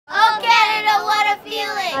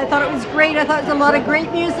I thought it was great. I thought it was a lot of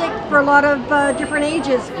great music for a lot of different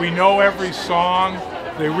ages. We know every song.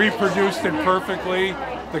 They reproduced it perfectly.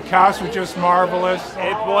 The cast was just marvelous.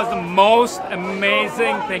 It was the most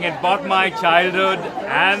amazing thing. It brought my childhood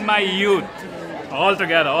and my youth all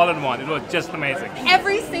together, all in one. It was just amazing.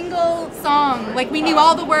 Every single song, like we knew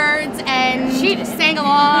all the words and she just sang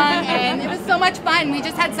along and it was so much fun. We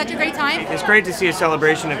just had such a great time. It's great to see a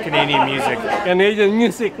celebration of Canadian music. Canadian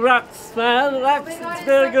music rocks, man, rocks. It's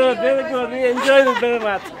very good, very good. We enjoyed it very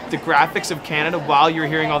much. The graphics of Canada while you're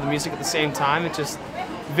hearing all the music at the same time, it's just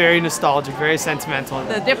very nostalgic, very sentimental.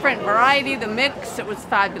 The different variety, the mix, it was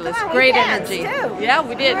fabulous. Great energy. Yeah,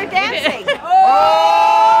 we did. We were dancing.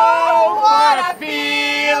 Oh, what a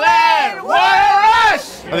feeling! What a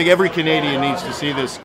rush! I think every Canadian needs to see this